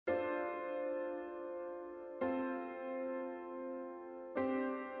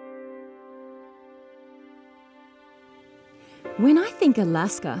When I think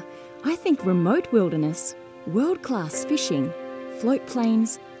Alaska, I think remote wilderness, world-class fishing, float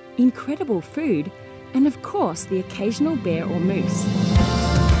planes, incredible food, and of course the occasional bear or moose.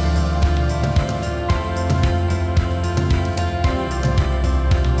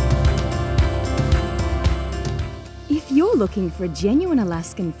 If you're looking for a genuine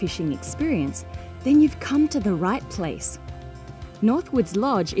Alaskan fishing experience, then you've come to the right place. Northwoods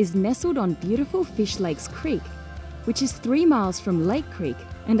Lodge is nestled on beautiful Fish Lakes Creek, which is 3 miles from Lake Creek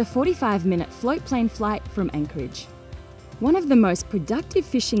and a 45-minute float plane flight from Anchorage. One of the most productive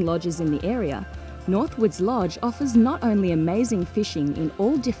fishing lodges in the area, Northwoods Lodge offers not only amazing fishing in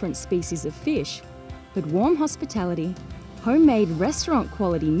all different species of fish, but warm hospitality, homemade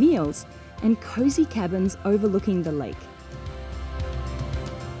restaurant-quality meals, and cozy cabins overlooking the lake.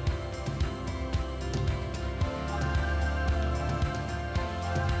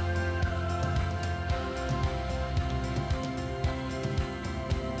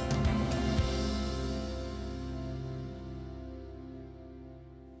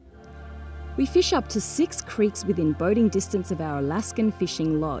 We fish up to 6 creeks within boating distance of our Alaskan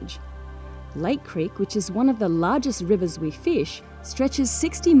fishing lodge. Lake Creek, which is one of the largest rivers we fish, stretches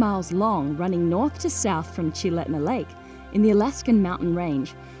 60 miles long, running north to south from Skwentna Lake in the Alaskan mountain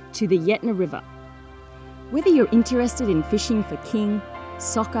range to the Skwentna River. Whether you're interested in fishing for king,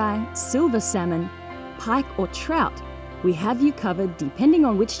 sockeye, silver salmon, pike or trout, we have you covered depending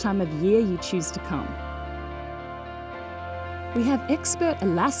on which time of year you choose to come. We have expert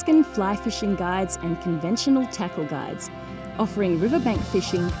Alaskan fly fishing guides and conventional tackle guides, offering riverbank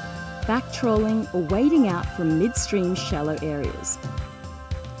fishing, back trolling or wading out from midstream shallow areas.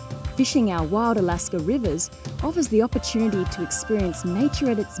 Fishing our wild Alaska rivers offers the opportunity to experience nature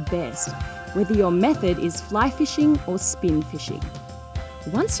at its best, whether your method is fly fishing or spin fishing.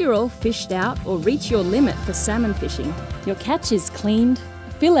 Once you're all fished out or reach your limit for salmon fishing, your catch is cleaned,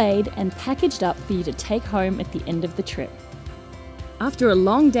 filleted and packaged up for you to take home at the end of the trip. After a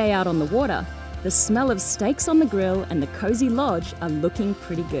long day out on the water, the smell of steaks on the grill and the cozy lodge are looking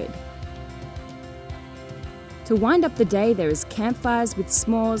pretty good. To wind up the day, there is campfires with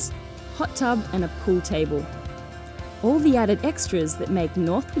s'mores, hot tub and a pool table. All the added extras that make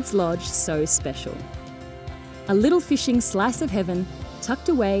Northwoods Lodge so special. A little fishing slice of heaven tucked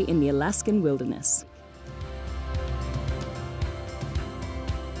away in the Alaskan wilderness.